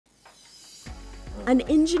An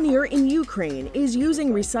engineer in Ukraine is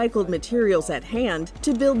using recycled materials at hand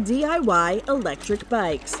to build DIY electric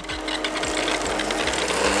bikes.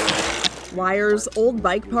 Wires, old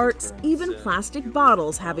bike parts, even plastic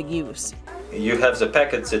bottles have a use. You have the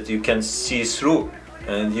packets that you can see through,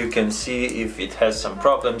 and you can see if it has some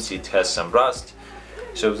problems, it has some rust.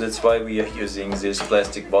 So that's why we are using these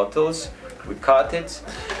plastic bottles. We cut it,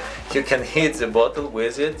 you can hit the bottle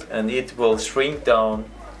with it and it will shrink down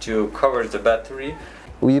to cover the battery.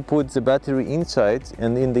 We put the battery inside,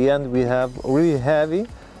 and in the end we have really heavy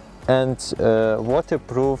and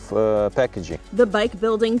waterproof packaging. The bike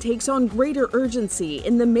building takes on greater urgency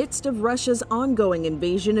in the midst of Russia's ongoing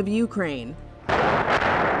invasion of Ukraine.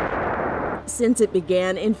 Since it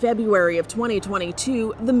began in February of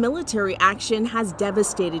 2022, the military action has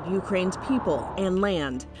devastated Ukraine's people and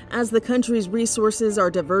land, as the country's resources are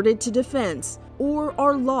diverted to defense or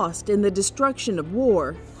are lost in the destruction of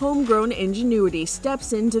war. Homegrown Ingenuity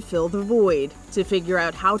steps in to fill the void, to figure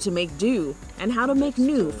out how to make do and how to make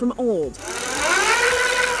new from old.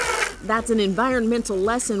 That's an environmental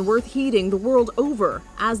lesson worth heeding the world over,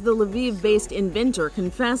 as the Lviv-based inventor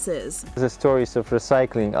confesses. The stories of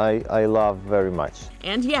recycling I love very much.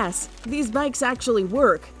 And yes, these bikes actually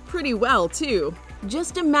work pretty well too.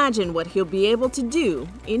 Just imagine what he'll be able to do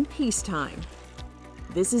in peacetime.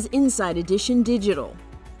 This is Inside Edition Digital.